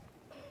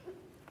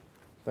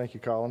Thank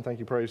you, Colin. Thank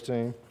you, praise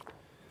team.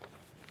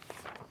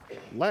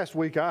 Last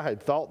week I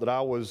had thought that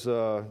I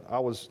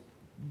was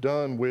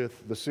done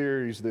with the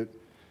series that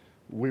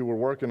we were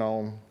working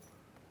on.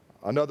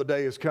 Another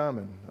day is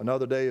coming.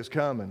 Another day is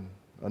coming.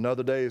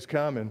 Another day is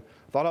coming.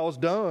 I thought I was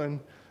done,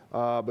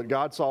 but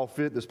God saw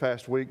fit this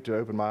past week to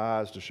open my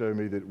eyes to show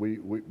me that we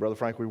Brother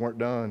Frank, we weren't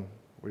done.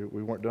 We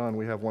weren't done.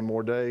 We have one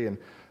more day. And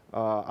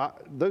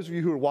those of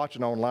you who are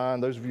watching online,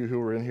 those of you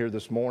who are in here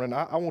this morning,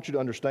 I want you to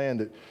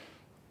understand that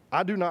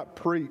I do not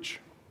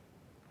preach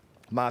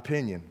my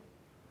opinion.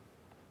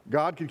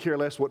 God could care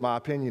less what my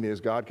opinion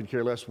is. God could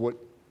care less what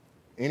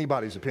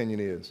anybody's opinion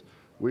is.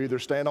 We either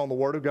stand on the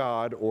Word of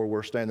God or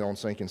we're standing on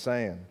sinking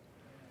sand.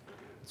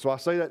 So I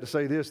say that to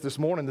say this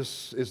morning,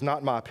 this is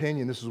not my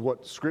opinion. This is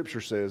what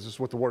Scripture says. This is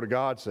what the Word of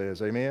God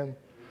says. Amen?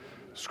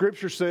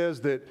 Scripture says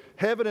that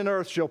heaven and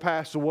earth shall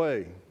pass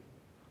away,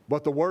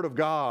 but the Word of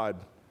God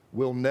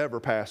will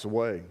never pass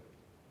away.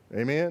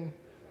 Amen?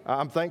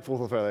 I'm thankful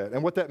for that.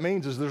 And what that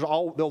means is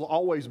there'll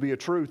always be a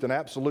truth, an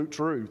absolute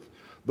truth.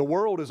 The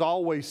world is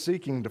always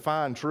seeking to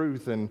find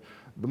truth in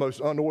the most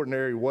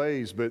unordinary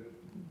ways, but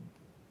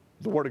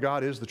the Word of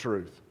God is the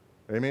truth.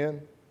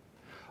 Amen?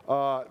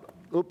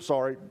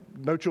 Sorry.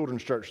 No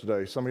children's church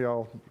today. Some of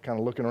y'all kind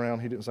of looking around.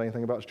 He didn't say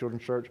anything about his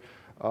children's church.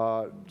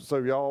 So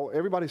y'all,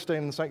 everybody's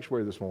staying in the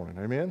sanctuary this morning.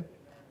 Amen?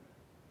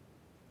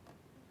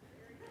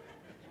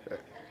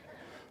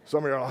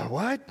 Some of y'all are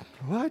like,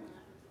 what?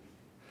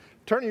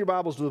 Turn your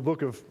Bibles to the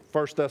book of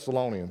 1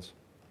 Thessalonians.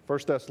 1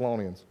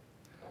 Thessalonians.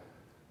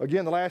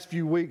 Again, the last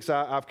few weeks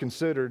I've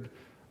considered,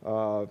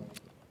 we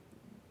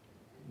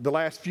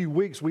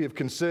have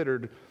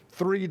considered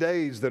 3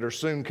 days that are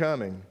soon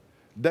coming.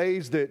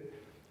 Days that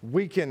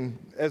we can,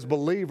 as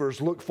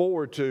believers, look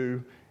forward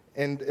to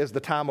and as the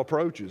time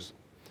approaches.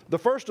 The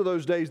first of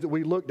those days that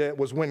we looked at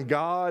was when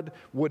God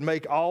would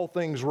make all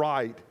things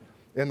right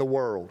in the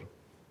world.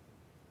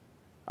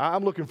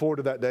 I'm looking forward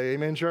to that day.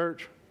 Amen,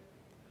 church?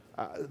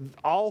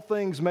 All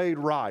things made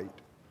right.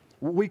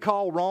 We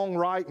call wrong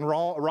right and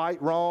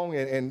right wrong,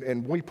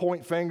 and we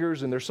point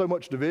fingers, and there's so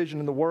much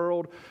division in the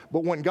world.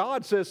 But when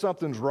God says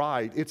something's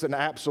right, it's an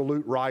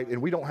absolute right,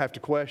 and we don't have to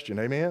question.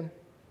 Amen?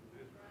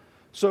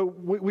 So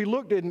we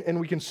looked at and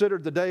we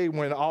considered the day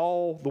when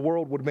all the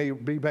world would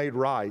be made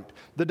right.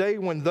 The day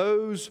when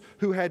those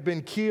who had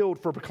been killed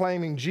for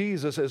proclaiming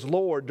Jesus as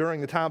Lord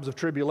during the times of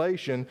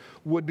tribulation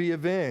would be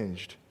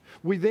avenged.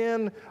 We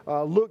then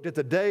looked at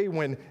the day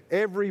when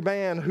every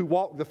man who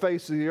walked the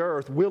face of the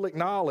earth will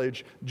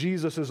acknowledge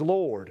Jesus as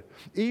Lord.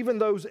 Even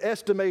those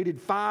estimated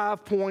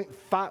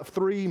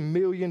 5.3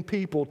 million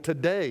people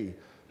today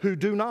who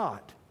do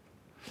not.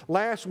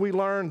 Last we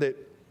learned that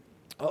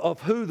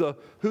of who the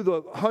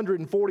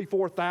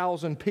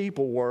 144,000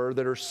 people were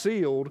that are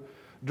sealed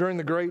during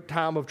the great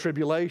time of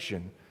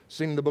tribulation,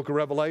 seen in the book of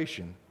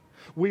Revelation.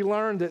 We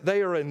learned that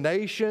they are a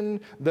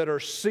nation that are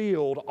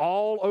sealed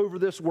all over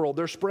this world.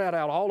 They're spread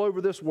out all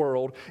over this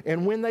world.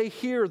 And when they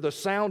hear the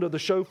sound of the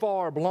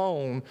shofar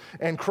blown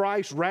and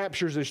Christ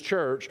raptures his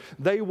church,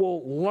 they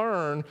will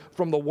learn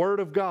from the Word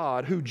of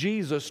God who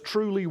Jesus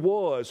truly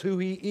was, who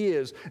he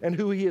is, and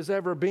who he has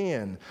ever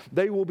been.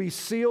 They will be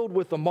sealed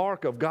with the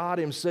mark of God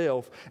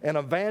himself and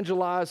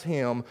evangelize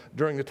him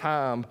during the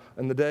time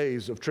and the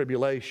days of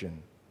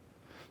tribulation.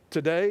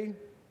 Today,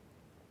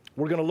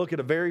 we're going to look at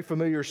a very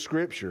familiar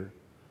scripture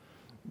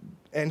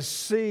and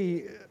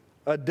see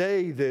a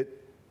day that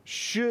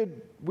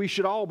we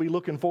should all be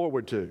looking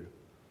forward to.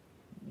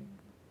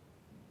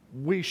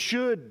 We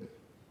should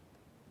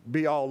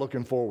be all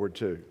looking forward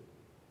to.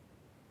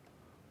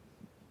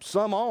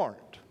 Some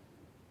aren't.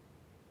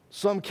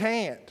 Some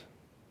can't.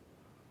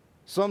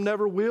 Some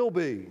never will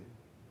be.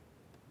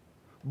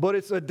 But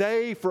it's a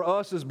day for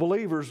us as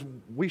believers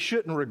we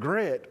shouldn't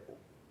regret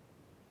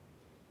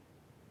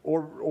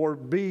or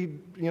be,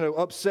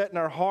 upset in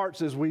our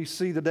hearts as we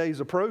see the days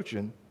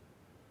approaching.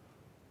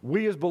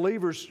 We as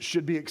believers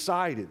should be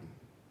excited.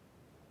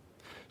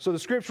 So the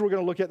scripture we're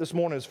going to look at this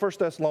morning is 1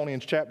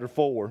 Thessalonians chapter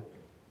 4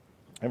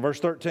 and verse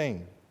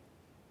 13.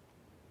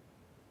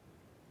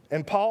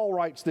 And Paul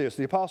writes this,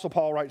 the Apostle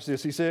Paul writes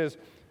this, he says,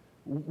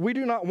 "We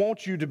do not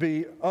want you to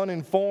be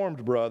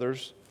uninformed,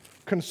 brothers,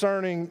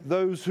 concerning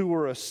those who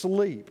are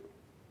asleep,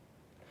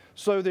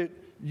 so that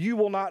you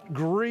will not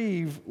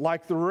grieve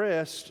like the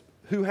rest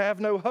who have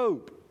no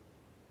hope."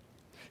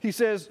 He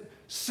says,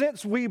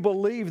 since we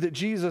believe that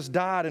Jesus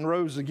died and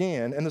rose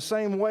again, in the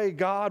same way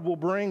God will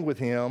bring with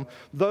him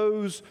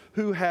those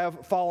who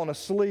have fallen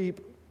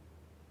asleep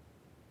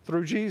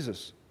through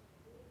Jesus.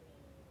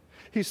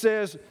 He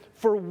says,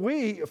 for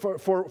we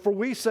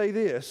say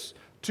this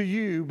to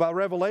you by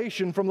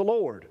revelation from the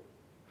Lord.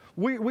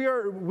 We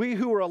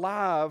who are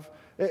alive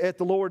at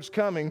the Lord's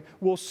coming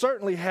will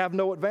certainly have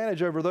no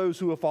advantage over those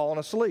who have fallen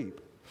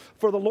asleep.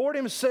 For the Lord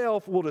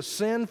himself will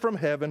descend from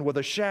heaven with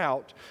a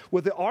shout,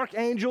 with the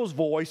archangel's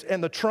voice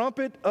and the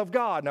trumpet of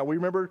God. Now,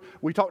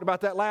 we talked about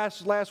that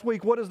last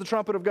week. What is the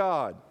trumpet of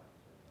God?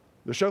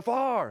 The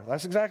shofar.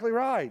 That's exactly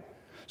right.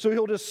 So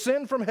he'll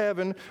descend from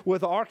heaven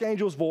with the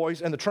archangel's voice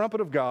and the trumpet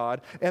of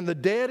God, and the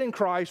dead in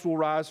Christ will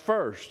rise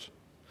first.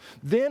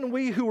 Then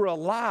we who are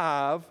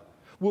alive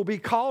will be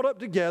caught up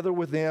together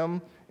with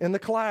them in the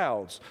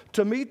clouds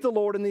to meet the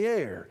Lord in the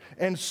air.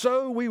 And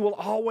so we will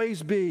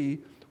always be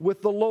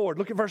with the Lord.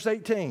 Look at verse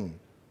 18.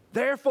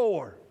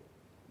 Therefore,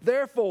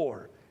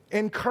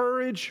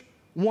 encourage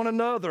one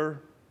another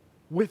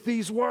with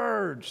these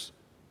words.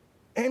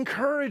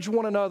 Encourage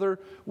one another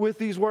with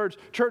these words.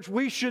 Church,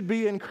 we should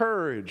be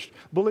encouraged.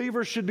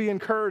 Believers should be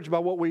encouraged by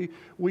what we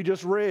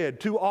just read.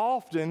 Too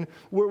often,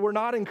 we're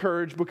not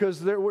encouraged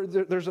because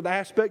there's an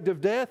aspect of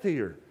death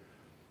here.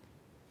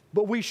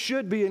 But we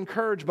should be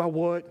encouraged by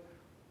what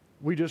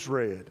we just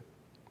read.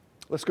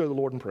 Let's go to the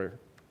Lord in prayer.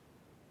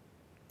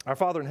 Our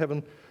Father in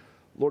heaven,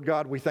 Lord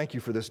God, we thank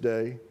you for this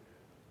day.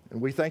 And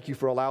we thank you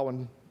for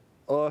allowing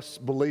us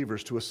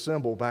believers to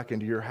assemble back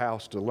into your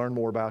house to learn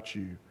more about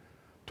you,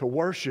 to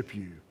worship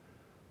you,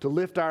 to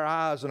lift our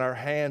eyes and our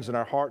hands and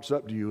our hearts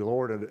up to you,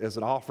 Lord, as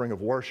an offering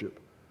of worship.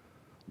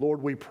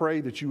 Lord, we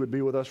pray that you would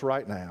be with us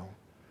right now.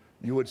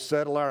 You would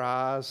settle our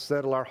eyes,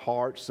 settle our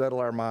hearts, settle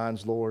our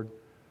minds, Lord.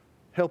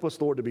 Help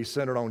us, Lord, to be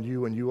centered on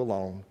you and you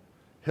alone.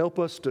 Help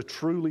us to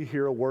truly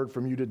hear a word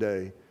from you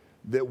today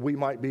that we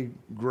might be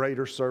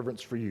greater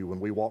servants for you when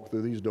we walk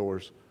through these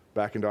doors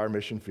back into our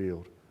mission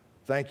field.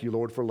 Thank you,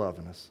 Lord, for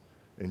loving us.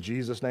 In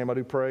Jesus' name I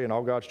do pray, and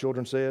all God's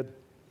children said,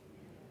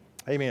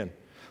 amen.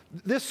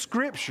 This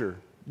scripture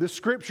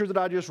that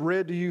I just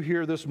read to you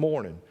here this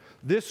morning,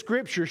 this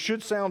scripture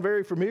should sound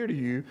very familiar to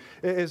you,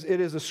 as it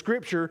is a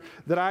scripture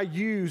that I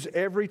use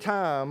every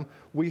time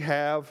we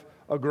have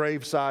a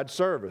graveside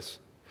service.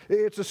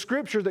 It's a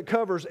scripture that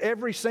covers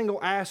every single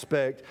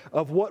aspect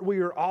of what we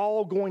are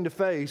all going to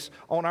face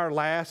on our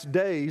last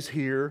days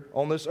here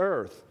on this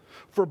earth.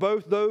 For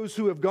both those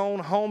who have gone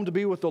home to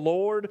be with the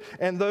Lord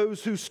and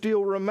those who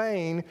still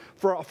remain,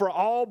 for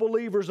all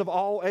believers of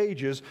all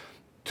ages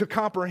to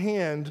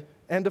comprehend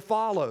and to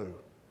follow.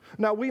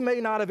 Now, we may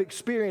not have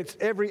experienced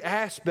every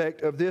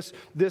aspect of this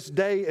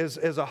day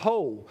as a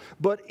whole,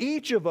 but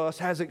each of us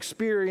has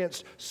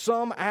experienced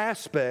some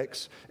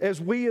aspects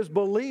as we as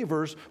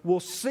believers will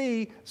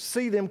see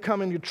them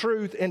coming to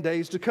truth in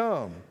days to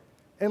come.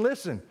 And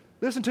listen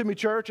to me,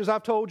 church, as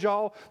I've told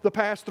y'all the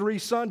past 3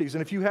 Sundays.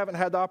 And if you haven't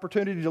had the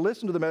opportunity to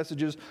listen to the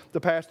messages the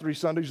past 3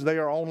 Sundays, they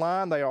are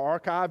online, they are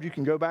archived. You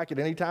can go back at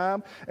any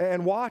time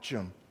and watch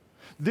them.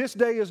 This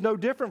day is no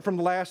different from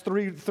the last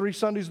three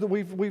Sundays that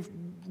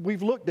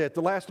we've looked at,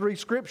 the last 3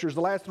 scriptures,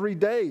 the last 3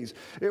 days.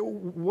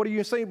 What are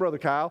you saying, Brother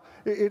Kyle?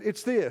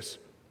 It's this.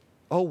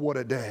 Oh, what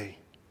a day.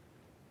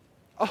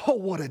 Oh,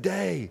 what a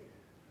day.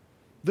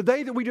 The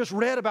day that we just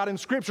read about in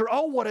Scripture,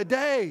 oh, what a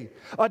day.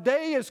 A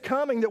day is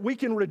coming that we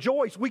can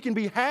rejoice, we can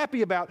be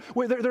happy about.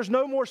 There's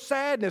no more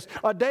sadness.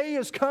 A day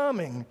is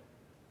coming,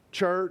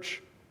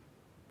 church,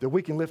 that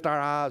we can lift our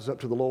eyes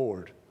up to the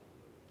Lord.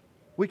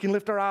 We can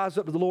lift our eyes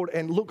up to the Lord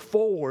and look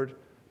forward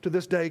to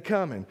this day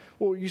coming.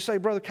 Well, you say,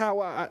 Brother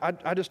Kyle,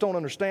 I just don't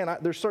understand.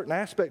 There's certain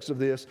aspects of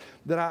this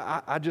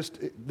that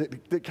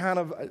that kind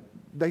of,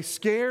 they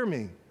scare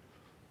me.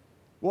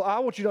 Well, I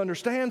want you to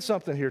understand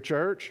something here,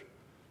 church.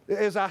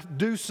 As I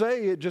do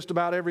say at just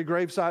about every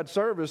graveside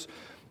service,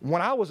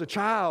 when I was a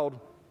child,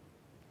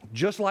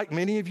 just like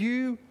many of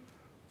you,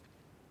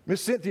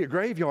 Miss Cynthia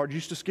Graveyard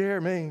used to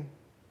scare me.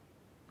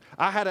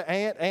 I had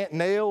an Aunt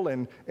Nell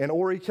in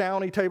Horry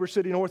County, Tabor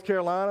City, North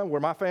Carolina,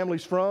 where my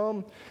family's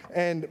from,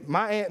 and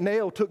my Aunt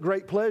Nell took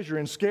great pleasure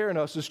in scaring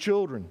us as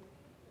children.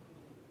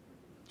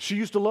 She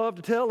used to love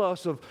to tell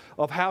us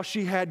of how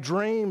she had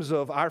dreams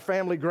of our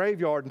family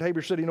graveyard in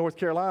Tabor City, North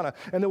Carolina.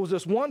 And there was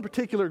this one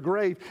particular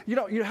grave. You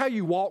know how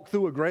you walk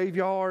through a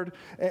graveyard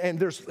and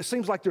it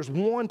seems like there's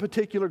one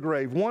particular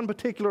grave, one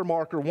particular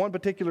marker, one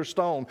particular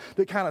stone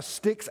that kind of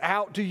sticks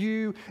out to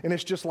you. And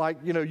it's just like,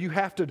 you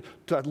have to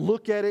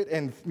look at it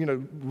and,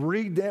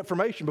 read the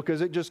information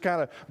because it just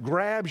kind of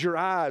grabs your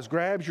eyes,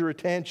 grabs your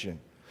attention.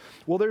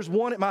 Well, there's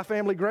one at my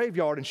family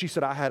graveyard, and she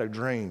said, I had a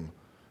dream.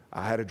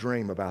 I had a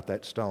dream about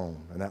that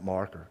stone and that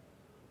marker.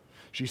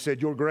 She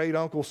said, your great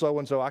uncle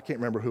so-and-so, I can't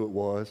remember who it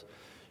was.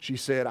 She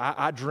said,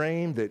 I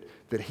dreamed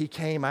that he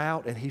came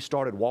out and he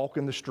started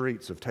walking the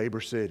streets of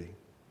Tabor City.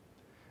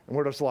 And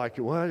we're just like,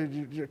 what?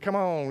 Come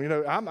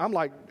on, I'm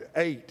like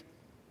 8.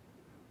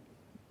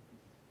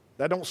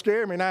 That don't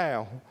scare me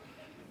now.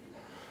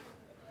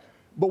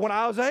 But when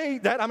I was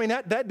 8,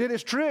 that did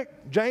its trick.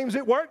 James,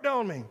 it worked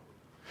on me.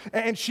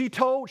 And she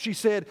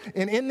said,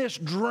 and in this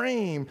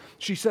dream,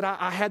 she said,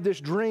 I had this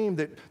dream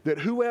that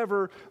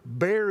whoever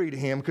buried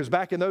him, because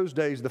back in those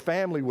days, the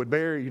family would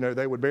bury,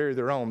 they would bury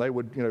their own. They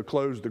would,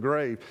 close the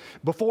grave.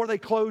 Before they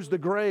closed the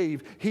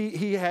grave,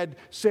 he had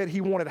said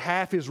he wanted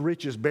half his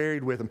riches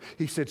buried with him.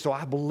 He said, so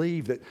I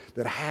believe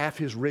that half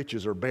his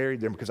riches are buried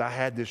there because I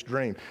had this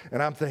dream.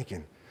 And I'm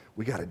thinking,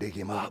 we got to dig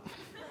him up.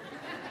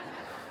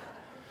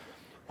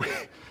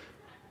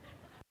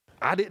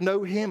 I didn't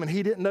know him and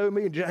he didn't know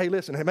me. And hey,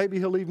 listen, maybe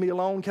he'll leave me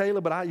alone,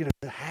 Caleb, but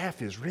half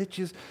his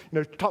riches,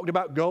 talked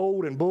about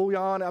gold and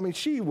bullion.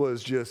 She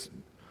was just,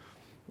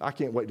 I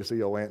can't wait to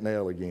see old Aunt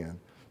Nell again.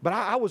 But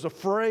I was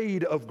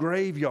afraid of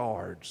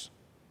graveyards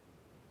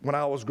when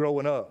I was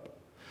growing up.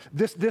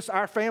 This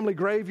our family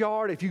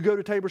graveyard, if you go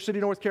to Tabor City,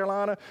 North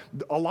Carolina,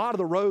 a lot of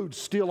the roads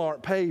still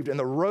aren't paved, and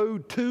the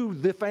road to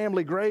the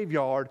family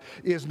graveyard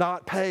is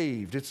not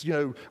paved. It's,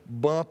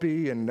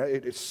 bumpy, and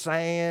it's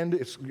sand.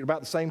 It's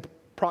about the same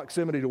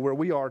proximity to where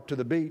we are to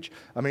the beach.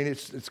 I mean,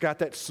 it's got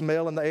that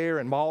smell in the air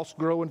and moss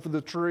growing through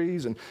the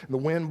trees, and the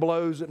wind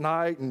blows at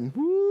night, and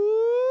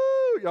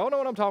whoo, y'all know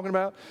what I'm talking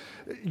about.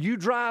 You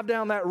drive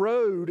down that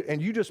road,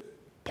 and you just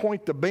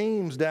point the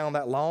beams down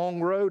that long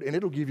road, and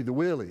it'll give you the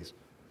willies.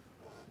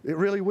 It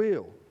really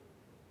will.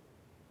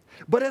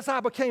 But as I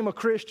became a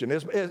Christian,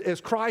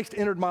 as Christ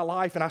entered my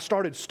life and I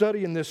started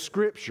studying this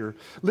scripture,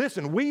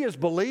 listen, we as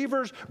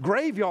believers,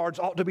 graveyards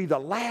ought to be the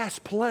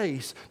last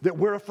place that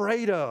we're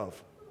afraid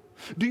of.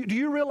 Do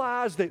you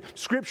realize that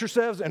Scripture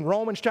says in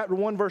Romans chapter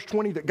 1, verse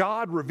 20, that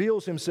God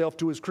reveals himself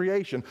to his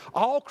creation?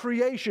 All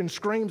creation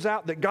screams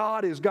out that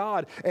God is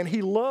God and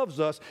he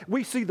loves us.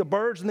 We see the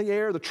birds in the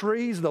air, the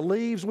trees, the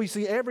leaves, we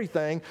see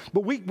everything,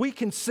 but we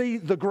can see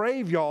the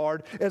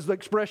graveyard as the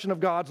expression of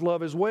God's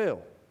love as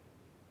well.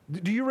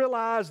 Do you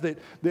realize that,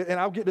 and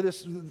I'll get to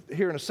this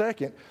here in a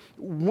second,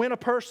 when a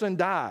person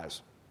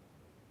dies,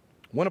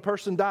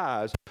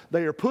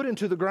 they are put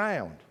into the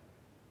ground.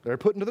 They're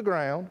put into the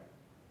ground.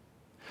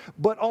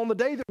 But on the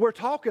day that we're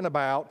talking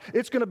about,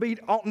 it's going to be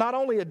not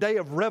only a day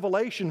of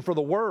revelation for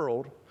the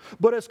world,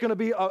 but it's going to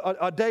be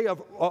a day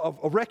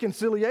of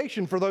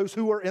reconciliation for those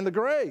who are in the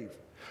grave.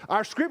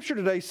 Our scripture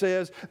today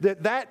says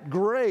that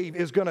grave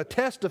is going to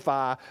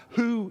testify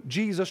who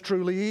Jesus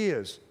truly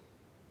is.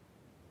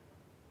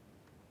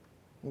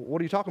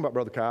 What are you talking about,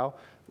 Brother Kyle?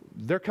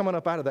 They're coming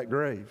up out of that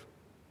grave.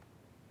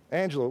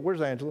 Angela,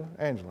 where's Angela?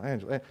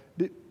 Angela.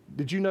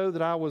 Did you know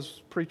that I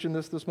was preaching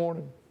this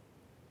morning?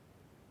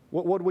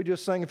 What did we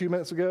just sing a few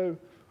minutes ago?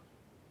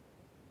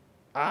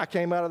 I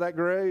came out of that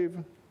grave.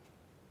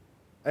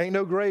 Ain't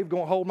no grave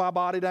going to hold my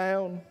body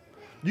down.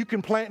 You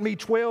can plant me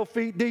 12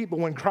 feet deep, but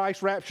when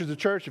Christ raptures the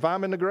church, if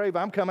I'm in the grave,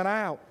 I'm coming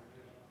out.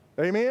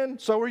 Amen?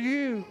 So are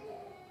you.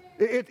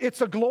 It's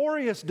a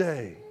glorious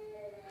day.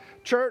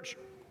 Church,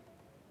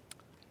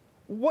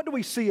 what do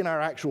we see in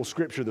our actual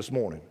scripture this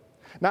morning?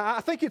 Now,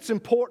 I think it's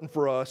important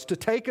for us to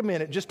take a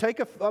minute, just take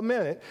a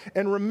minute,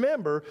 and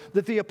remember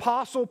that the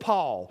Apostle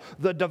Paul,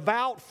 the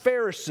devout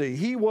Pharisee,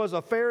 he was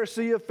a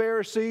Pharisee of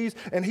Pharisees,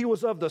 and he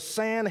was of the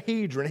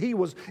Sanhedrin. He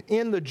was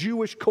in the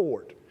Jewish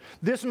court.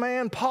 This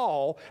man,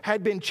 Paul,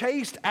 had been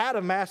chased out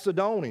of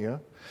Macedonia,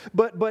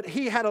 but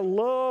he had a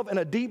love and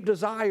a deep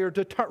desire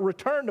to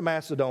return to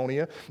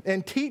Macedonia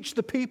and teach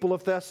the people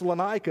of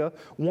Thessalonica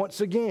once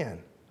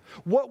again.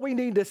 What we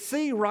need to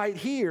see right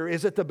here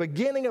is at the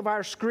beginning of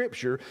our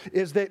scripture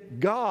is that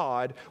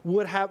God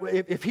would have,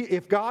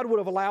 if God would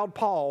have allowed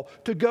Paul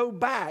to go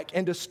back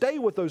and to stay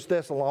with those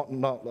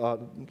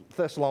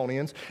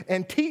Thessalonians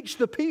and teach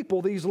the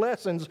people these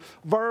lessons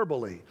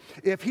verbally.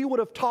 If he would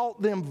have taught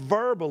them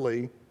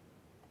verbally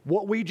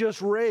what we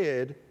just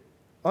read,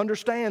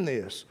 understand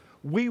this,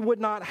 we would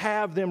not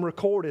have them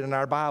recorded in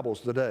our Bibles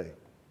today.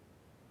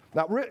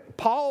 Now,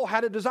 Paul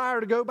had a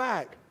desire to go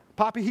back.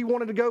 Poppy, he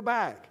wanted to go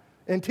back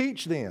and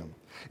teach them.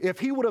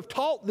 If he would have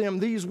taught them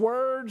these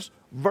words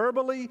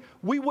verbally,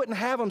 we wouldn't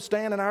have them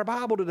stand in our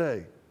Bible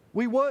today.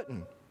 We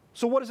wouldn't.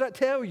 So what does that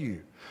tell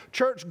you?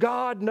 Church,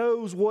 God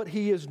knows what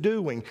he is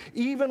doing.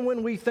 Even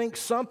when we think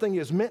something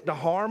is meant to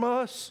harm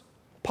us,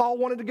 Paul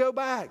wanted to go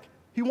back.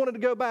 He wanted to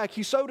go back.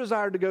 He so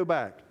desired to go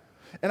back.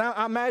 And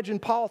I imagine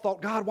Paul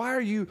thought, God, why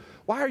are you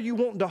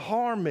wanting to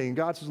harm me? And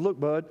God says, look,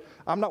 bud,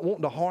 I'm not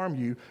wanting to harm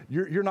you.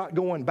 You're not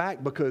going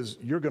back because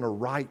you're going to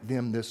write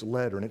them this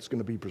letter, and it's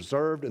going to be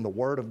preserved in the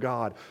Word of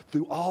God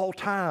through all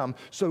time,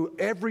 so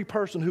every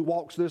person who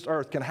walks this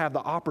earth can have the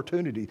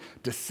opportunity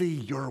to see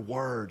your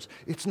words.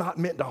 It's not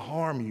meant to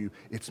harm you.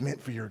 It's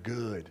meant for your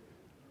good.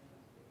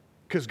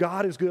 Because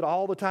God is good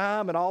all the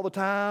time, and all the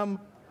time,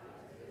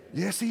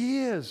 yes,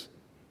 he is.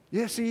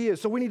 Yes, he is.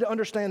 So we need to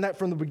understand that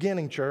from the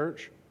beginning,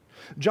 church.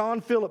 John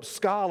Phillips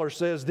Scholar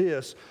says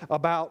this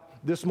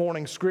about this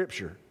morning's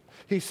scripture.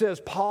 He says,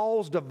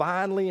 Paul's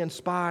divinely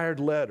inspired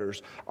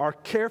letters are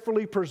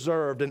carefully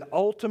preserved and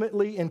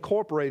ultimately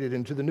incorporated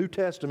into the New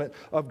Testament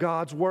of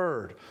God's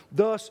Word.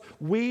 Thus,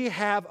 we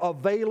have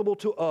available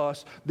to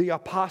us the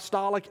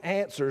apostolic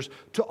answers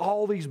to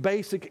all these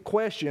basic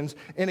questions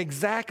in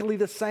exactly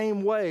the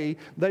same way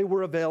they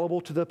were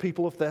available to the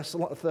people of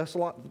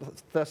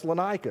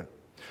Thessalonica.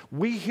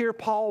 We hear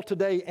Paul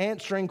today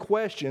answering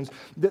questions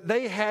that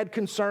they had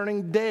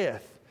concerning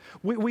death.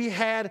 He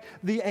had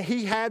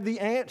the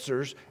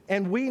answers,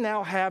 and we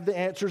now have the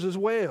answers as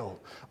well.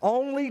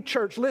 Only,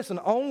 church, listen,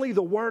 only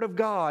the Word of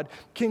God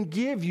can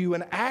give you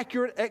an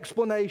accurate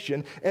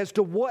explanation as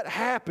to what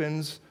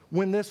happens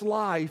when this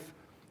life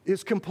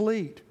is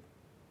complete.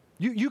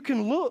 You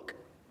can look.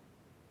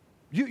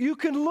 You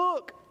can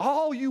look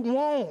all you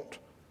want.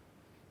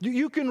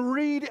 You can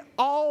read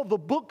all the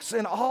books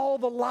in all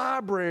the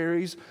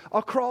libraries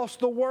across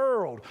the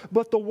world.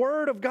 But the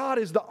Word of God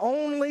is the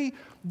only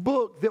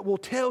book that will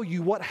tell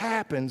you what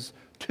happens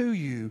to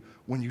you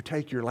when you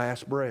take your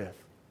last breath.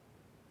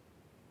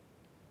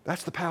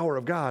 That's the power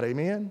of God,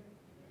 amen?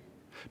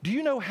 Do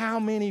you know how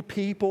many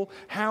people,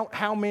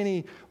 how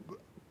many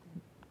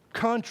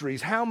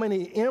countries, how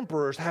many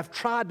emperors have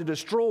tried to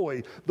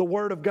destroy the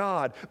Word of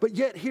God? But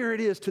yet here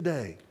it is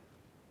today.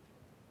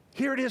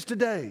 Here it is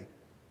today.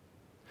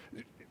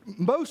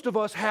 Most of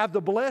us have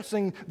the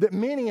blessing that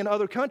many in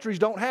other countries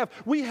don't have.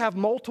 We have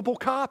multiple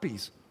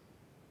copies.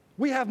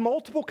 We have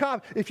multiple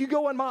copies. If you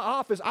go in my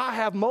office, I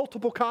have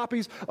multiple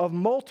copies of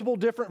multiple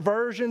different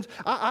versions.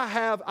 I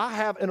have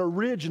an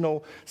original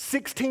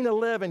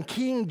 1611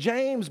 King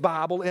James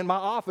Bible in my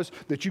office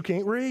that you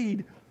can't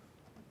read.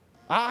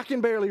 I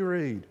can barely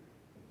read.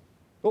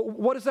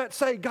 What does that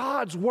say?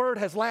 God's Word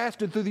has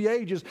lasted through the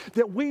ages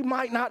that we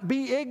might not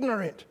be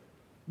ignorant,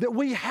 that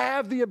we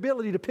have the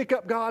ability to pick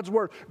up God's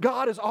Word.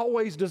 God has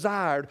always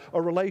desired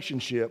a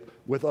relationship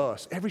with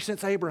us, ever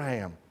since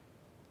Abraham.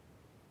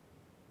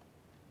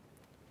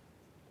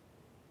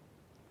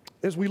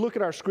 As we look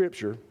at our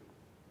Scripture,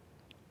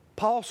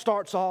 Paul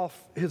starts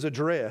off his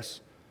address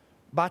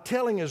by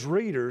telling his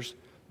readers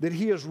that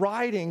he is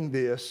writing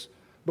this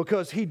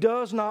because he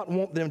does not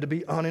want them to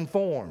be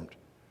uninformed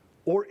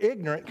or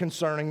ignorant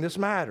concerning this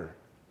matter.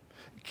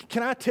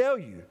 Can I tell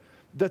you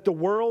that the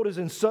world is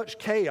in such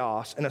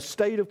chaos and a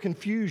state of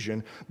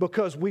confusion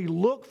because we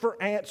look for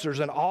answers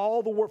for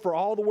all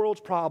the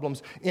world's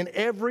problems in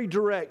every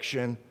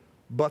direction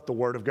but the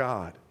Word of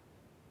God?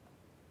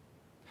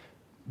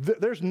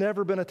 There's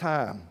never been a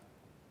time,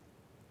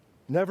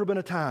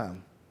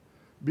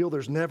 Bill,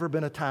 there's never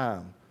been a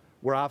time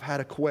where I've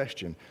had a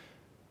question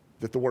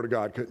that the Word of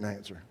God couldn't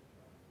answer.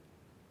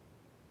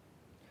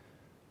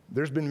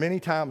 There's been many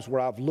times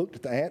where I've looked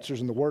at the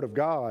answers in the Word of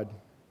God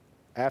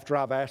after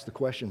I've asked the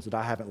questions that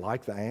I haven't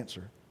liked the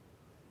answer.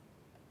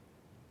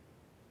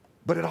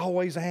 But it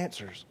always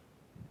answers.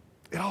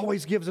 It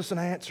always gives us an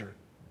answer.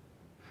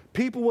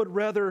 People would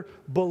rather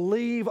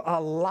believe a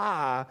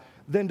lie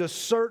than to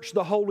search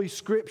the Holy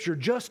Scripture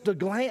just to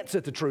glance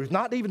at the truth.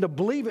 Not even to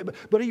believe it,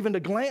 but even to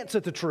glance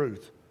at the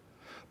truth.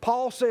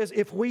 Paul says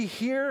if we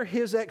hear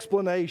his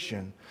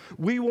explanation,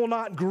 we will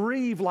not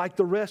grieve like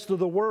the rest of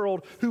the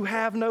world who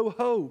have no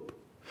hope.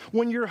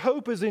 When your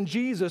hope is in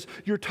Jesus,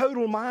 your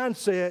total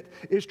mindset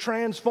is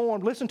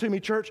transformed. Listen to me,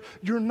 church.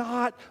 You're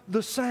not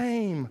the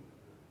same.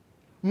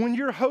 When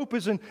your hope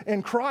is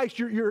in Christ,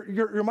 your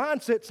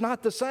mindset's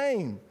not the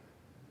same.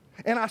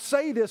 And I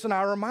say this and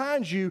I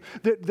remind you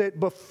that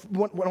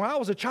when I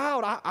was a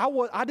child,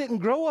 I didn't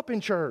grow up in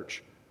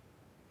church.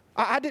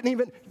 I didn't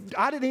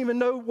even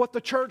know what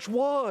the church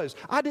was.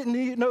 I didn't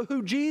even know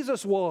who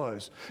Jesus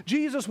was.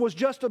 Jesus was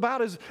just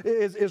about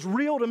as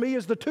real to me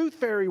as the tooth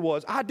fairy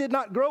was. I did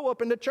not grow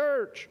up in the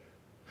church.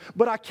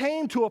 But I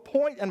came to a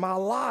point in my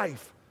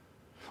life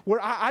where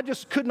I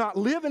just could not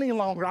live any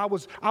longer. I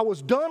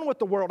was done with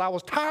the world. I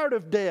was tired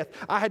of death.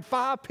 I had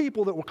 5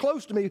 people that were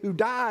close to me who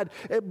died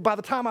by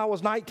the time I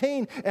was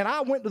 19. And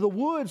I went to the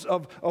woods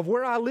of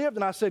where I lived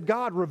and I said,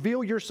 God,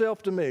 reveal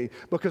yourself to me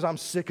because I'm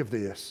sick of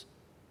this.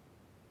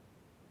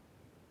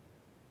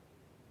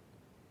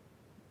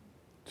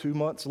 2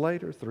 months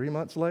later, 3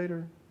 months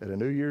later, at a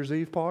New Year's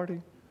Eve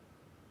party,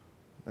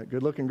 that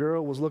good-looking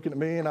girl was looking at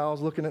me and I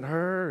was looking at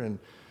her, and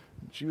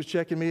she was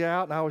checking me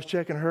out and I was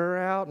checking her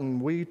out, and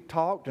we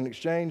talked and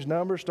exchanged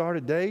numbers,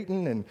 started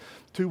dating, and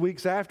 2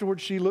 weeks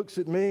afterwards she looks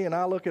at me and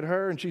I look at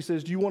her and she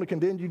says, do you want to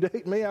continue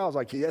dating me? I was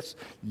like, yes.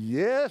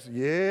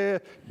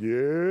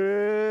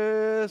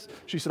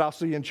 She said, I'll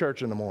see you in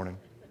church in the morning.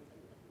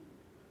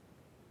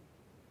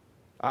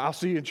 I'll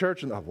see you in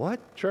church in the,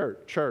 what?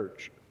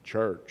 Church.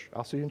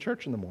 I'll see you in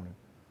church in the morning.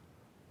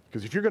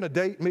 Because if you're going to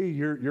date me,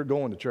 you're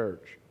going to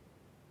church.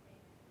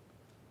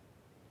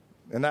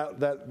 And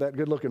that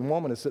good-looking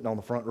woman is sitting on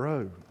the front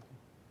row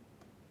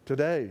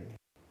today.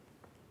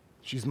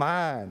 She's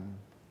mine,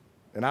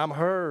 and I'm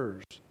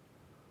hers.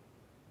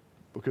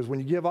 Because when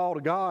you give all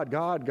to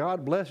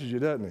God blesses you,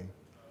 doesn't He?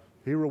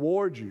 He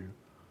rewards you.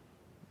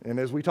 And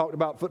as we talked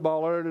about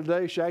football earlier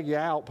today, Shaggy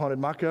out-punted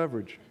my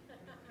coverage.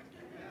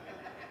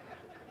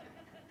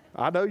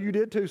 I know you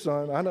did too,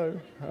 son. I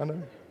know.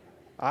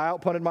 I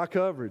out-punted my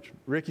coverage.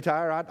 Ricky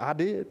Tyre, I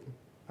did.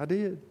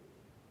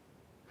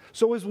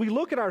 So as we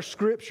look at our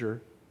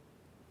scripture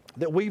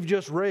that we've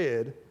just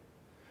read,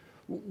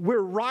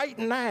 we're right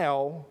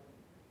now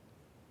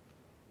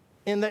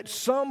in that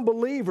some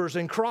believers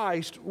in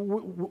Christ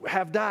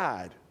have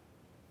died.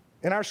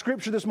 In our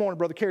scripture this morning,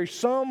 Brother Kerry,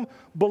 some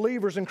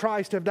believers in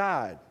Christ have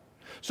died.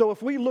 So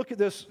if we look at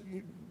this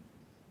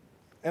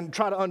and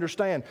try to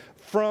understand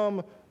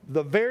from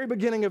the very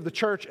beginning of the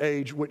church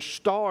age, which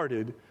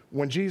started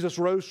when Jesus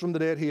rose from the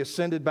dead, He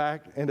ascended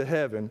back into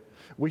heaven.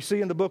 We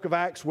see in the book of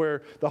Acts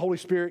where the Holy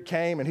Spirit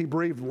came and He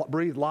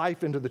breathed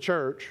life into the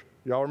church.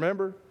 Y'all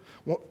remember?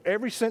 Well,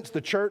 ever since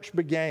the church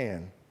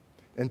began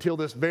until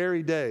this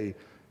very day,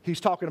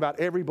 He's talking about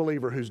every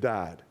believer who's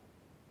died.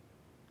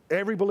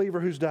 Every believer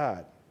who's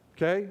died.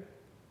 Okay?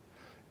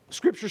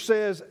 Scripture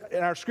says,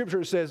 in our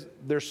scripture it says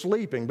they're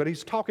sleeping, but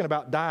He's talking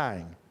about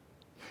dying.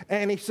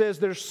 And He says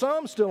there's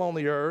some still on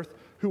the earth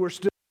who are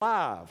still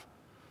alive.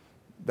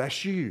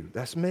 That's you.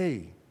 That's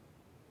me.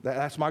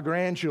 That's my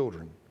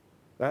grandchildren.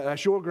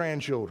 That's your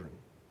grandchildren,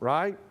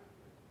 right?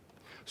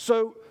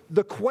 So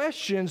the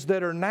questions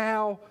that are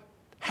now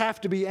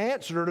have to be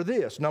answered are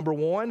this. Number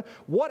one,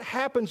 what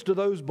happens to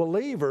those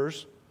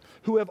believers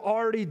who have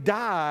already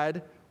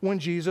died when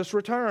Jesus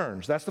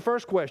returns? That's the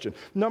first question.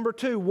 Number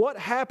two, what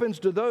happens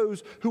to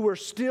those who are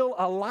still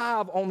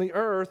alive on the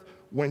earth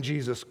when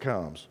Jesus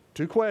comes?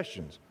 Two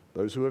questions.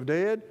 Those who have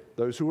died,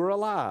 those who are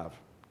alive.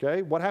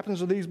 Okay, what happens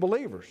to these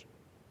believers?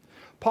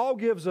 Paul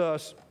gives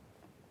us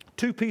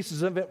two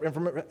pieces of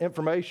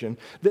information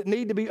that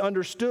need to be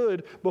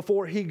understood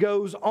before he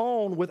goes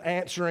on with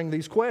answering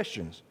these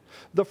questions.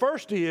 The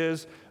first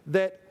is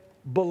that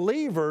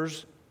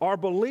believers are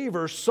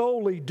believers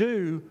solely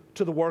due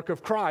to the work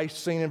of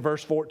Christ, seen in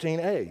verse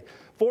 14a.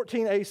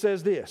 14a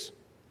says this: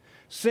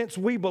 since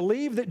we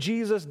believe that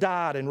Jesus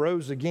died and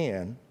rose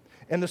again,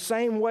 in the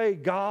same way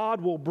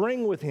God will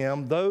bring with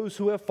him those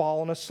who have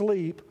fallen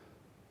asleep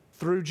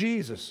through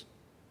Jesus.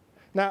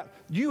 Now,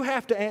 you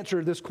have to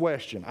answer this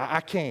question.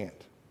 I can't.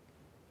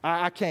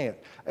 I can't.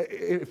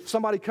 If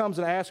somebody comes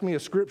and asks me a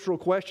scriptural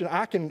question,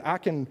 I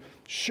can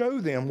show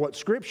them what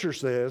Scripture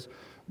says,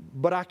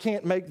 but I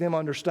can't make them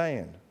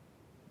understand.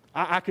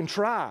 I can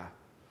try.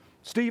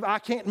 Steve, I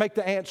can't make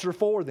the answer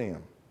for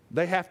them.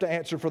 They have to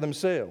answer for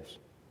themselves.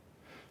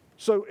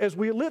 So as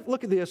we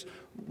look at this,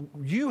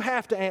 you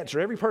have to answer,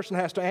 every person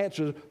has to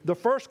answer the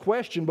first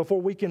question before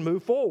we can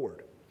move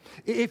forward.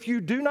 If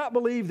you do not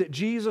believe that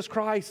Jesus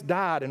Christ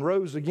died and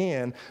rose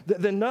again,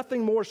 then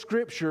nothing more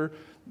Scripture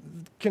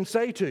can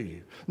say to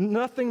you.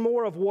 Nothing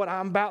more of what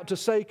I'm about to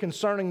say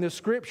concerning this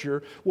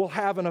Scripture will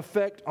have an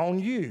effect on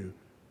you.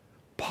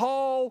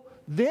 Paul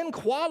then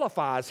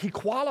qualifies. He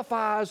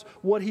qualifies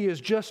what he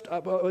is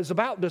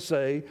about to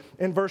say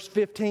in verse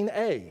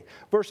 15a.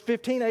 Verse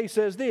 15a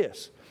says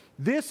this: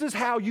 this is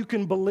how you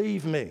can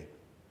believe me.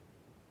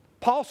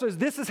 Paul says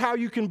this is how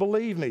you can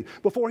believe me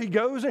before he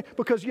goes in,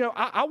 because,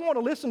 I want to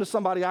listen to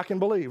somebody I can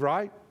believe,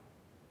 right?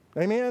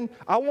 Amen?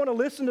 I want to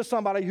listen to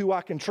somebody who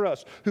I can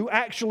trust, who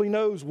actually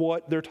knows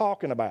what they're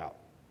talking about.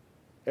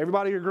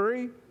 Everybody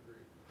agree?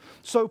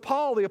 So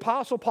Paul, the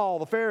Apostle Paul,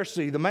 the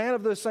Pharisee, the man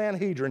of the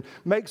Sanhedrin,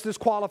 makes this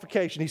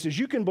qualification. He says,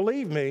 you can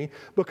believe me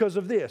because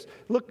of this.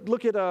 Look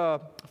at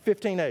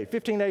 15a.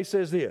 15a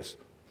says this: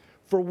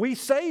 for we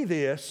say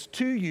this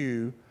to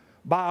you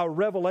by a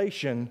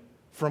revelation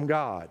from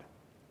God.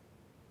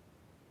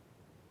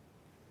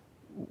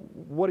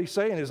 What he's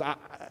saying is, I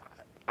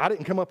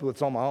didn't come up with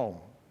this on my own.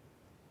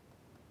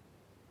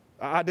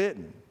 I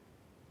didn't.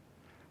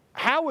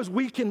 How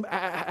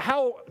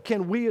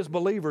can we as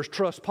believers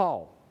trust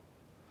Paul?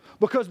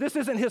 Because this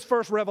isn't his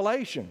first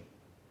revelation.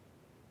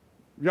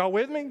 Y'all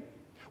with me?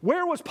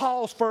 Where was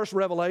Paul's first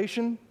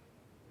revelation?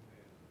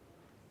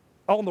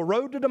 On the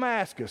road to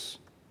Damascus.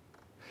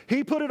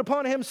 He put it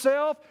upon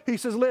himself. He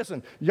says,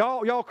 listen,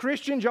 y'all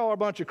Christians, y'all are a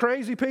bunch of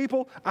crazy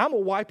people. I'm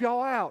going to wipe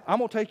y'all out. I'm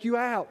going to take you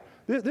out.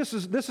 This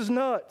is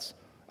nuts.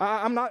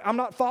 I'm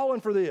not falling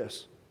for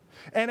this.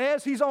 And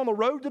as he's on the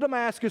road to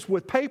Damascus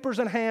with papers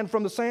in hand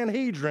from the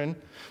Sanhedrin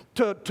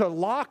to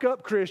lock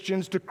up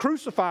Christians, to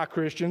crucify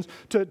Christians,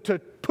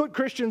 to put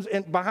Christians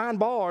behind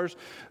bars,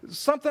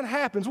 something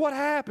happens. What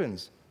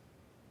happens?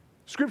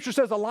 Scripture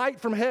says a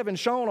light from heaven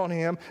shone on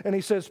him, and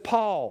he says,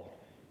 Saul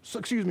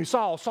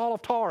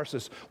of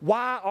Tarsus,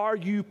 why are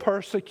you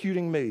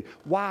persecuting me?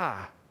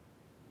 Why?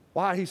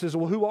 Why? He says,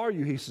 well, who are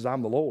you? He says,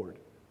 I'm the Lord.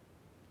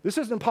 This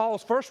isn't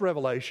Paul's first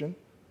revelation,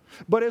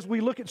 but as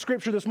we look at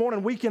Scripture this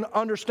morning, we can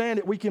understand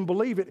it, we can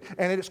believe it,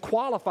 and it's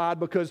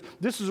qualified because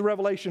this is a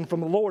revelation from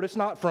the Lord. It's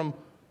not from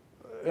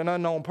an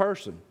unknown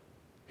person.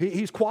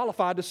 He's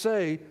qualified to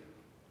say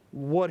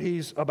what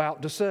he's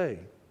about to say.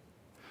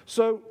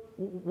 So,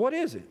 what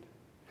is it?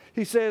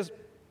 He says,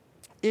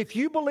 if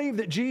you believe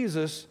that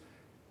Jesus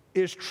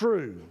is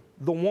true,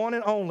 the one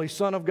and only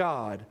Son of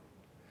God,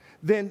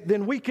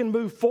 then we can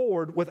move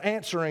forward with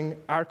answering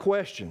our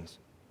questions.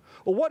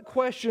 Well, what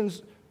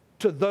questions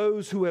to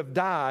those who have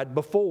died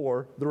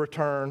before the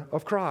return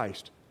of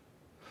Christ?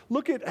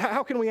 Look at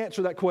how can we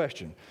answer that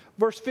question.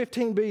 Verse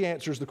 15b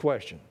answers the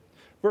question.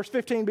 Verse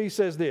 15b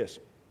says this.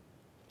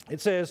 It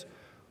says,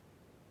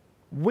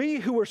 we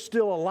who are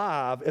still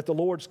alive at the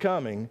Lord's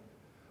coming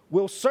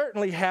will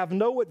certainly have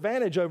no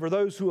advantage over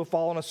those who have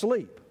fallen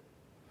asleep.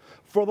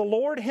 For the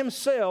Lord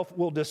himself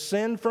will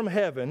descend from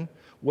heaven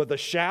with a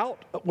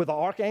shout, with the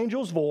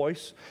archangel's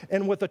voice,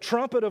 and with the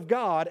trumpet of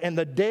God, and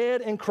the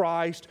dead in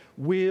Christ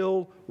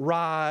will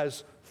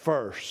rise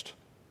first.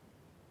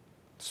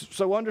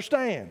 So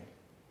understand,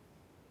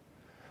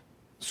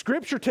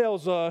 Scripture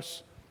tells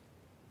us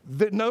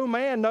that no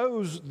man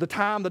knows the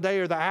time, the day,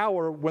 or the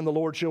hour when the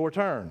Lord shall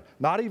return.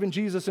 Not even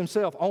Jesus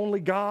himself.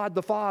 Only God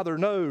the Father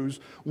knows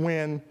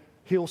when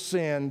he'll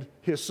send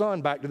his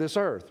Son back to this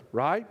earth.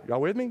 Right? Y'all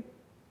with me?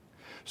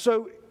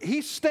 So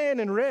he's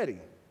standing ready.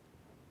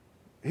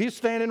 He's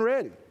standing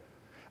ready.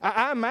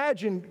 I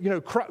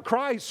imagine,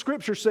 Christ,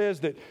 Scripture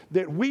says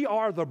that we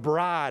are the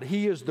bride.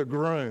 He is the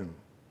groom.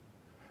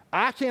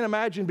 I can't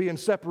imagine being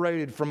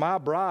separated from my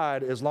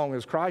bride as long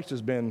as Christ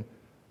has been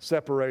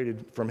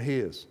separated from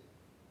his.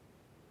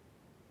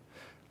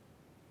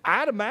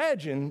 I'd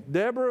imagine,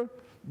 Deborah,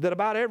 that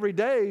about every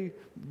day,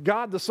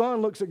 God the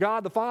Son looks at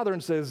God the Father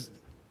and says,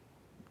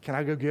 can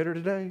I go get her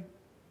today?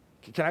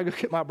 Can I go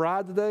get my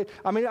bride today?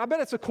 I mean, I bet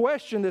it's a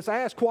question that's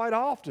asked quite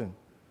often.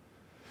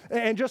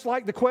 And just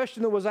like the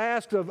question that was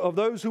asked of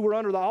those who were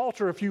under the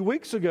altar a few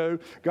weeks ago,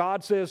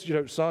 God says,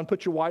 son,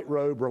 put your white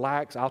robe,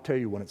 relax, I'll tell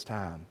you when it's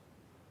time.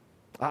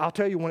 I'll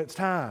tell you when it's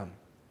time.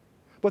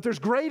 But there's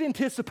great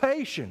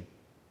anticipation.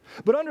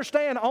 But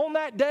understand, on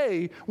that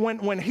day,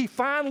 when he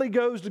finally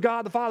goes to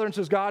God the Father and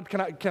says, God,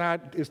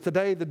 is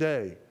today the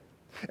day?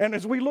 And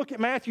as we look at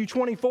Matthew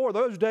 24,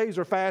 those days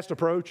are fast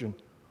approaching.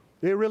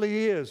 It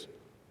really is.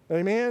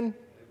 Amen?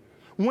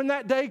 When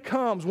that day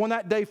comes, when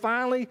that day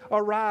finally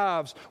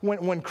arrives,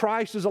 when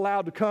Christ is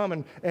allowed to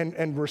come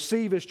and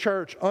receive His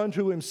church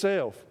unto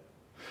Himself,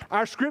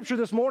 our scripture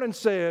this morning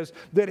says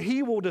that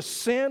He will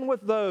descend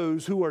with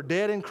those who are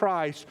dead in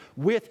Christ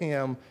with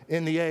Him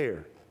in the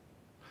air.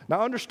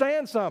 Now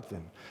understand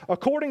something.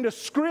 According to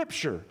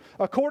Scripture,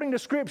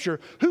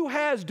 who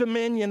has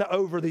dominion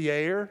over the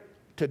air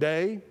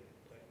today?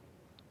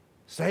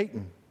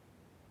 Satan.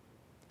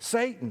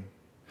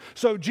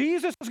 So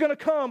Jesus is going to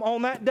come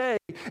on that day,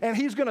 and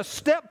He's going to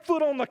step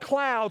foot on the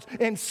clouds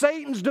in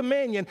Satan's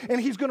dominion, and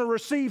He's going to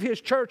receive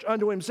His church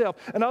unto Himself.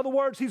 In other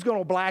words, He's going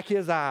to black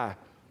His eye.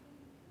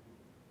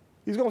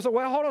 He's going to say,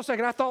 well, hold on a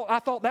second. I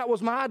thought that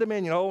was my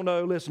dominion. Oh,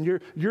 no, listen,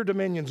 your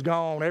dominion's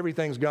gone.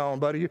 Everything's gone,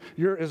 buddy.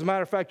 As a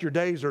matter of fact, your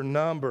days are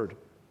numbered.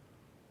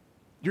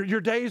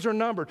 Your days are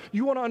numbered.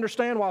 You want to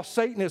understand why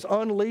Satan is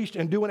unleashed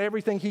and doing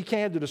everything he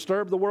can to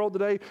disturb the world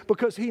today?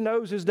 Because he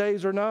knows his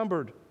days are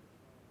numbered.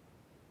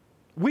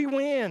 We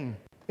win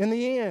in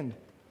the end.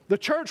 The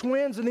church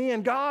wins in the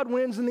end. God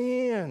wins in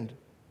the end.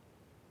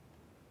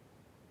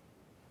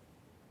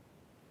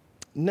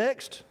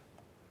 Next,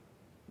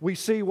 we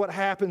see what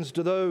happens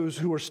to those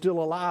who are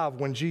still alive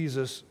when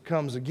Jesus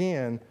comes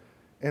again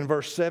in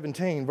verse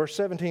 17. Verse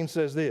 17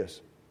 says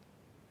this.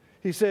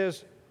 He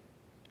says,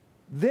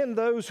 then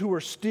those who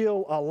are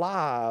still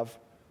alive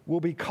will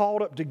be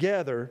caught up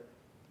together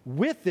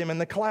with them in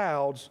the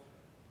clouds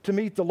to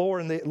meet the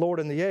Lord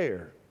in the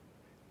air.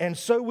 And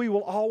so we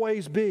will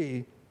always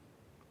be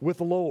with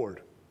the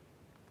Lord.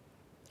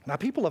 Now,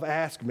 people have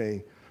asked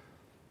me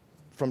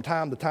from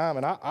time to time,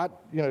 and I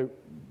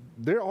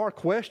there are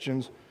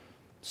questions,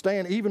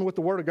 staying even with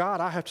the Word of God,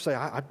 I have to say,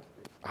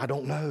 I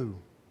don't know.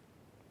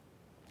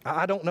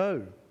 I don't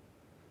know.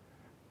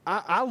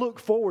 I look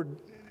forward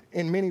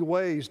in many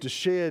ways to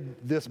shed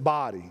this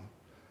body.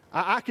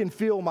 I can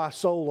feel my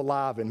soul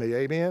alive in me,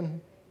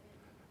 amen?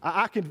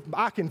 I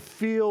can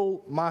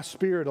feel my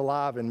spirit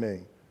alive in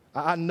me.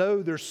 I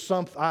know there's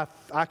something,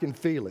 I can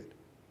feel it.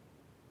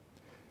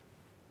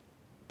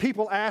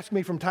 People ask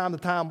me from time to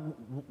time,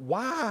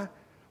 why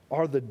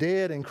are the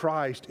dead in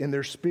Christ in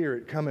their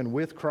spirit coming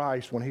with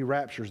Christ when He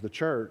raptures the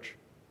church?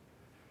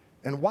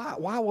 And why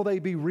will they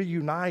be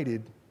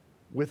reunited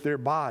with their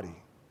body?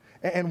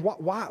 And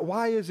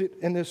why is it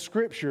in this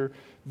scripture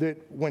that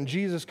when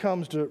Jesus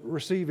comes to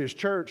receive His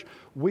church,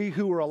 we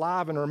who are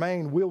alive and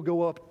remain will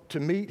go up to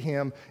meet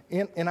Him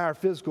in our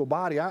physical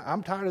body?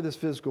 I'm tired of this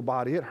physical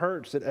body. It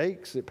hurts, it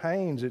aches, it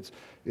pains, it's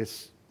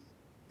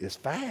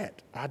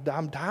fat.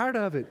 I'm tired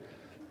of it.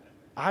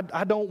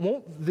 I don't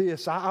want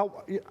this.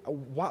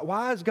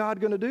 Why is God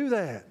going to do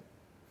that?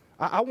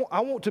 I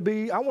want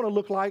to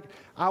look like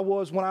I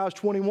was when I was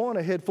 21,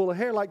 a head full of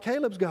hair like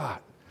Caleb's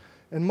got,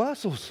 and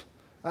muscles.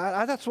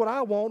 That's what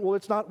I want. Well,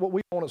 it's not what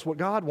we want, it's what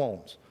God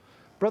wants.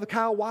 Brother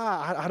Kyle,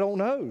 why? I don't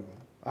know.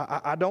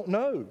 I don't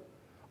know.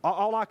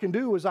 All I can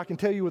do is I can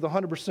tell you with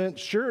 100%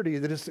 surety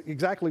that it's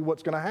exactly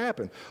what's going to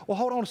happen. Well,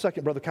 hold on a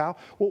second, Brother Kyle.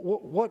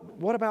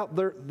 What about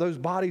those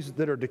bodies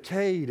that are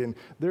decayed and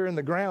they're in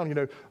the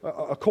ground?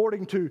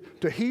 According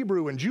to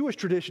Hebrew and Jewish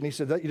tradition, he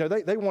said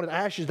that they wanted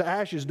ashes to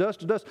ashes,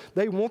 dust to dust.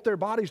 They want their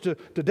bodies to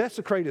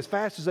desecrate as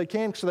fast as they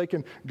can so they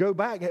can go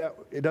back.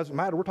 It doesn't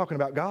matter. We're talking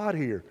about God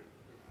here.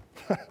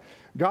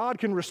 God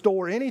can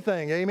restore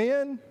anything,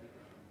 amen?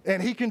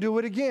 And He can do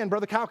it again.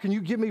 Brother Kyle, can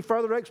you give me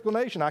further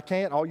explanation? I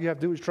can't. All you have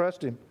to do is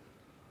trust Him.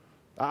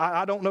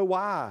 I don't know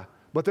why,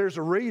 but there's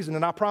a reason,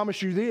 and I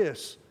promise you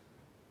this.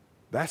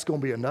 That's going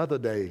to be another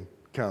day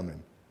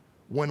coming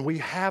when we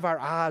have our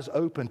eyes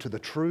open to the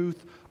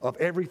truth of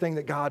everything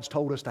that God's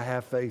told us to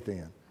have faith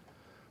in.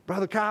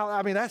 Brother Kyle,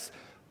 I mean, that's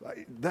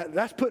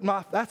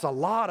a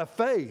lot of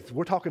faith.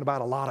 We're talking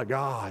about a lot of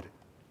God.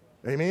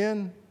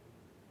 Amen?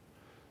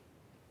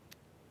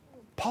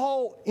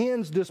 Paul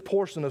ends this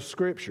portion of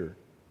Scripture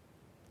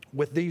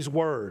with these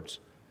words.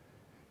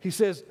 He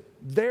says,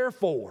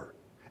 therefore.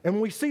 And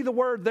when we see the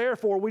word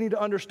therefore, we need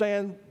to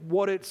understand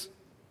what it's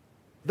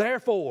there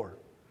for.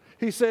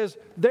 He says,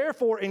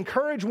 therefore,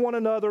 encourage one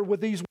another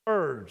with these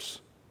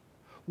words.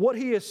 What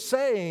he is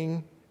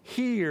saying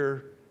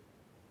here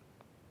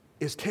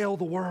is tell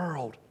the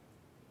world.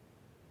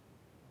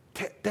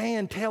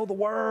 Dan, tell the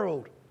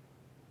world.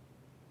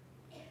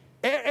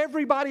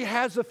 Everybody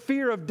has a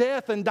fear of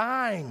death and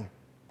dying.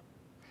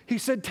 He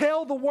said,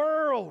 tell the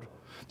world.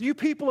 You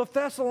people of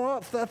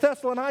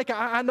Thessalonica,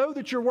 I know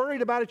that you're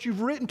worried about it.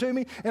 You've written to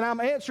me, and I'm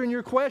answering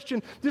your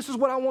question. This is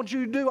what I want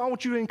you to do. I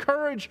want you to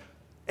encourage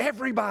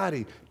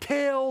everybody.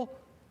 Tell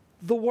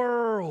the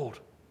world.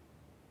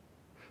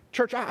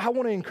 Church, I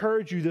want to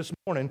encourage you this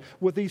morning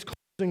with these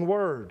closing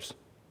words.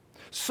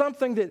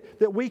 Something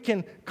that we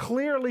can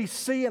clearly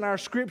see in our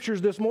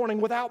scriptures this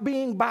morning without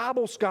being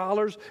Bible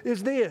scholars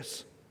is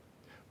this.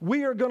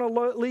 We are going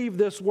to leave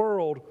this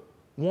world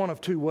one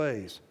of two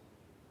ways.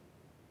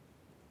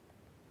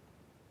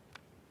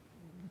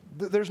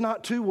 There's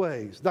not two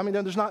ways. I mean,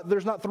 there's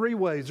not three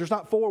ways. There's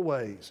not four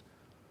ways.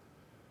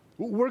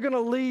 We're going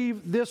to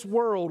leave this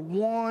world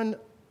one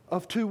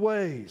of two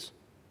ways.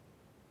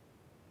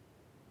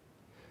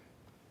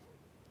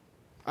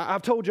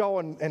 I've told y'all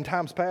in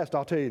times past,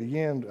 I'll tell you it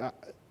again.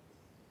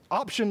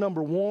 Option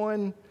number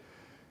one,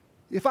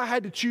 if I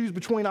had to choose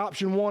between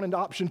option one and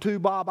option two,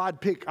 Bob,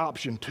 I'd pick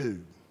option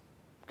two.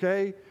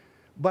 Okay?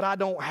 But I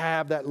don't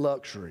have that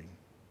luxury.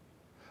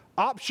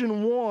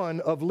 Option one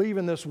of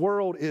leaving this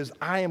world is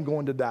I am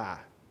going to die.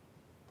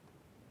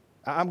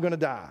 I'm going to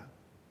die.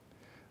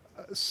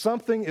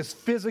 Something is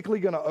physically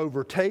going to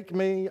overtake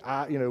me.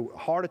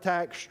 Heart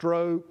attack,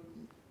 stroke,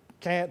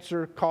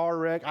 cancer, car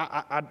wreck,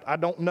 I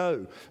don't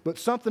know. But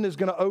something is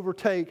going to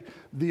overtake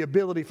the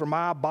ability for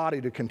my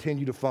body to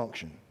continue to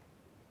function.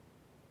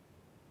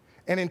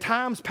 And in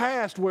times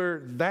past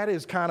where that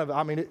is kind of,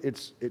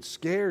 it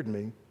scared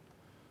me.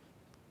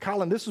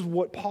 Colin, this is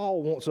what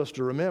Paul wants us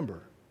to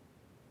remember.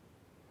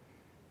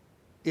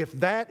 If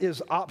that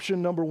is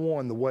option number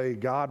one, the way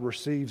God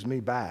receives me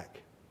back,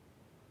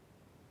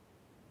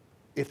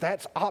 if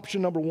that's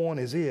option number one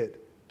is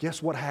it,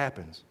 guess what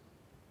happens?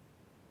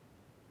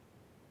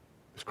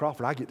 Miss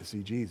Crawford, I get to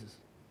see Jesus.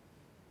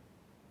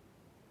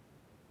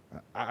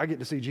 I get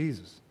to see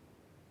Jesus.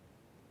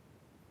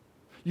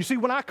 You see,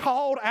 when I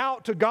called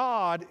out to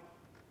God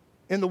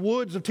in the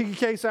woods of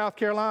TK, South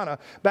Carolina,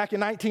 back in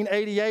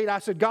 1988, I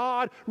said,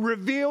 God,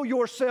 reveal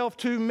yourself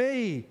to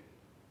me.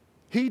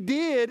 He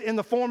did in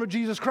the form of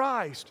Jesus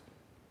Christ.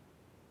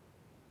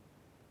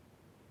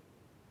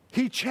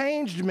 He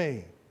changed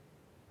me.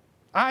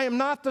 I am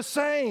not the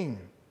same.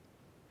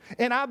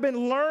 And I've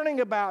been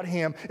learning about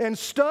Him and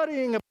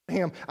studying about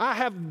Him. I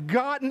have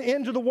gotten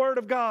into the Word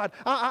of God.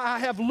 I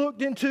have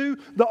looked into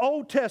the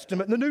Old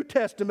Testament, the New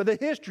Testament, the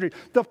history,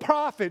 the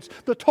prophets,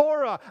 the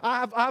Torah.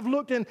 I've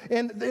looked in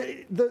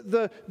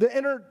the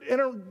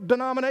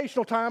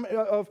interdenominational time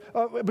of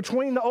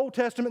between the Old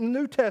Testament and the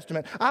New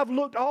Testament. I've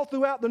looked all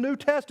throughout the New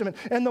Testament.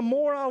 And the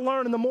more I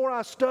learn and the more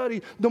I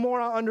study, the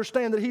more I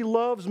understand that He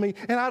loves me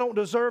and I don't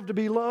deserve to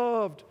be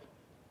loved.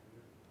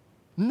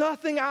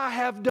 Nothing I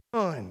have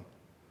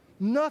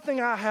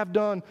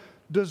done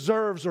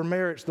deserves or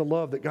merits the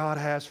love that God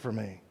has for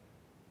me.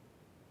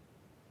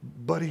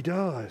 But He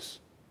does.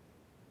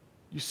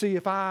 You see,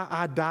 if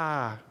I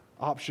die,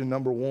 option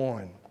number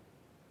one,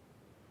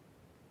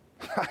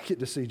 I get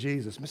to see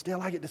Jesus. Miss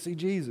Dale, I get to see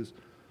Jesus.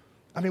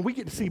 We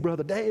get to see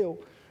Brother Dale.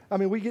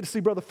 We get to see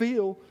Brother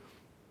Phil.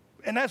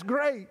 And that's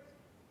great.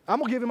 I'm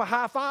going to give him a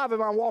high five if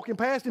I'm walking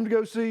past him to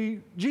go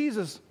see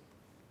Jesus.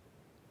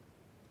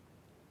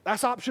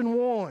 That's option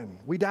one.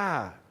 We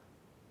die.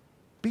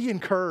 Be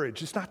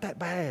encouraged. It's not that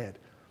bad.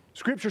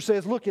 Scripture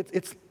says, look,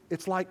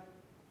 it's like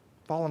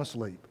falling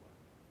asleep.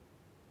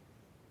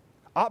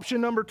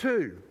 Option number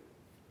two.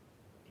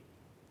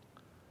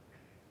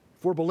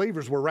 For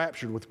believers, we're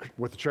raptured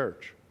with the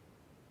church.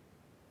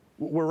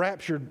 We're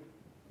raptured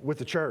with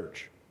the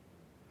church.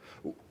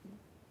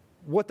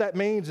 What that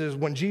means is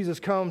when Jesus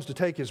comes to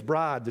take His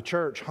bride, the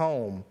church,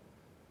 home,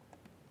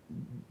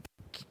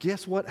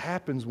 guess what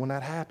happens when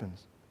that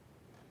happens?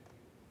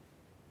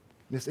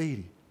 Miss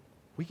Edie,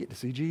 we get to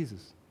see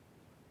Jesus.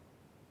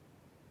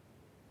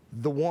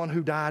 The one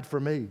who died for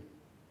me.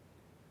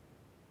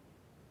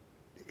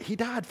 He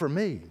died for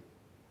me.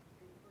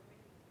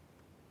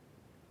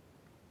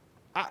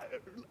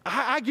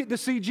 I get to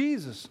see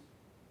Jesus.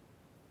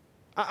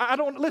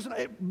 Listen,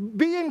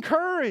 be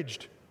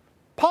encouraged.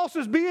 Paul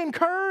says, be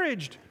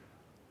encouraged.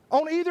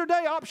 On either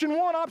day, option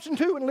one, option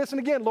two. And listen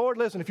again, Lord,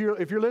 listen, if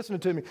you're listening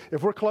to me,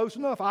 if we're close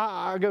enough,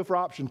 I go for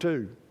option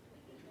two.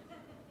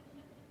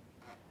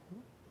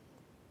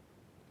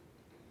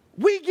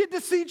 We get to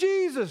see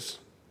Jesus.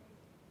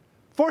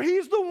 For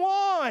He's the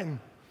one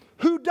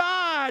who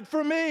died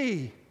for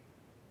me.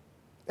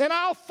 And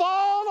I'll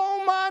fall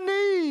on my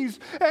knees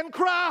and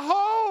cry,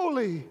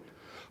 holy,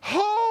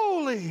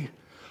 holy,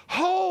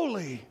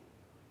 holy.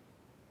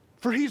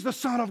 For He's the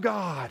Son of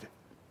God.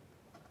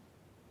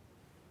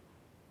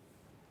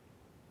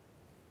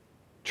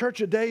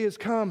 Church, a day is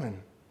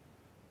coming.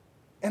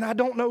 And I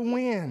don't know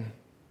when.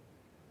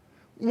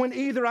 When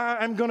either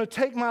I'm going to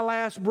take my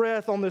last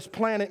breath on this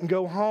planet and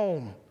go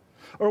home,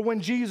 or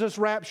when Jesus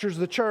raptures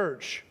the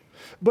church.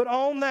 But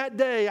on that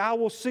day, I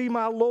will see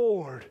my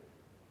Lord.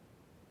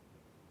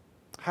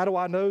 How do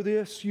I know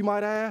this, you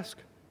might ask?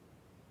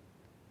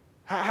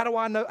 How do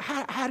I know?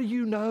 How do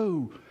you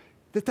know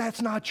that that's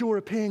not your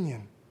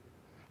opinion?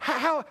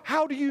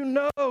 How do you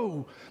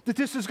know that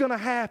this is going to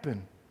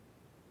happen?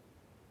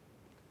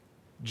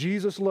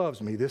 Jesus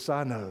loves me, this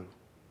I know.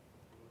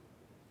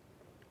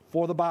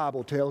 For the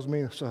Bible tells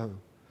me so.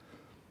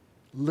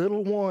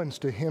 Little ones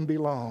to him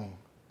belong.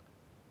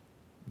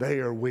 They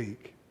are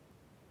weak,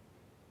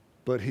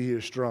 but he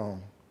is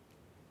strong.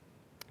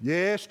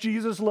 Yes,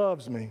 Jesus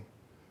loves me.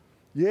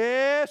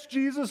 Yes,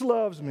 Jesus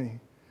loves me.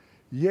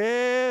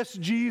 Yes,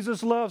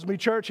 Jesus loves me.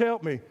 Church,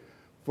 help me.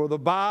 For the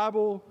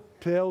Bible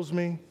tells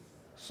me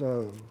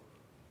so.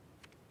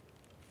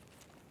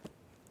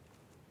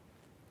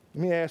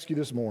 Let me ask you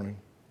this morning.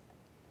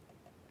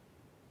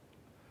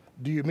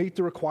 Do you meet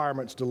the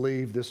requirements to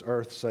leave this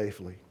earth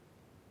safely?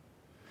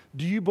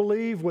 Do you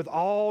believe with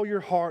all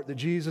your heart that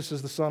Jesus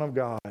is the Son of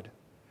God?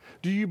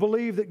 Do you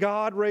believe that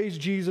God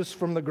raised Jesus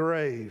from the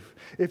grave?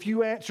 If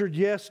you answered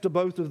yes to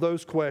both of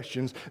those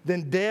questions,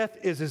 then death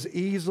is as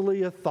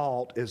easily a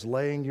thought as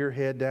laying your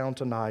head down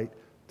tonight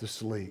to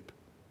sleep.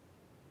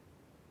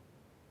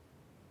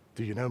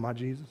 Do you know my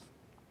Jesus?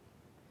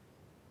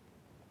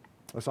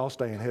 Let's all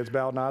stand, heads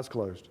bowed and eyes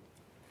closed.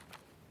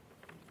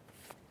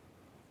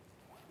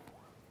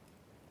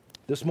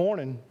 This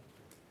morning,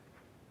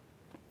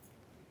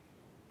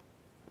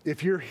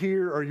 if you're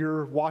here or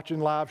you're watching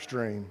live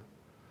stream,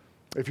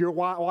 if you're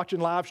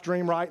watching live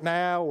stream right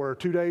now or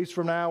 2 days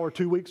from now or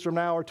 2 weeks from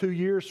now or 2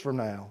 years from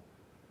now,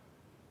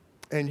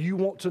 and you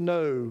want to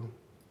know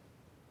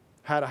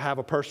how to have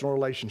a personal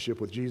relationship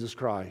with Jesus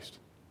Christ,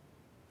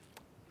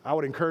 I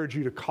would encourage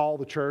you to call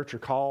the church or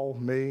call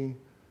me,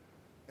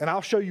 and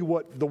I'll show you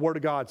what the Word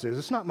of God says.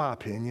 It's not my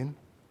opinion.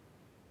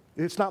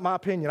 It's not my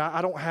opinion.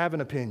 I don't have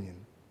an opinion.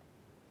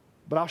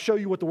 But I'll show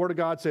you what the Word of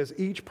God says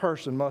each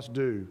person must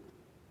do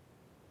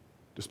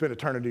to spend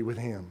eternity with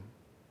Him.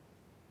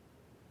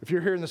 If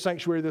you're here in the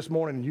sanctuary this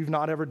morning and you've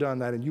not ever done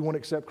that and you want to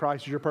accept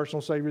Christ as your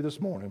personal Savior this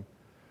morning,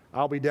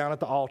 I'll be down at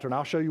the altar and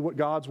I'll show you what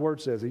God's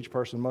Word says each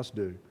person must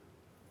do.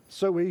 It's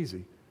so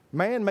easy.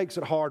 Man makes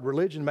it hard.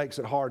 Religion makes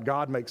it hard.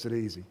 God makes it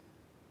easy.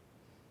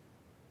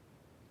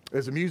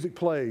 As the music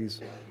plays,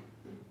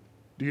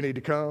 do you need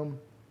to come?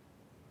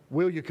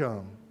 Will you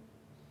come?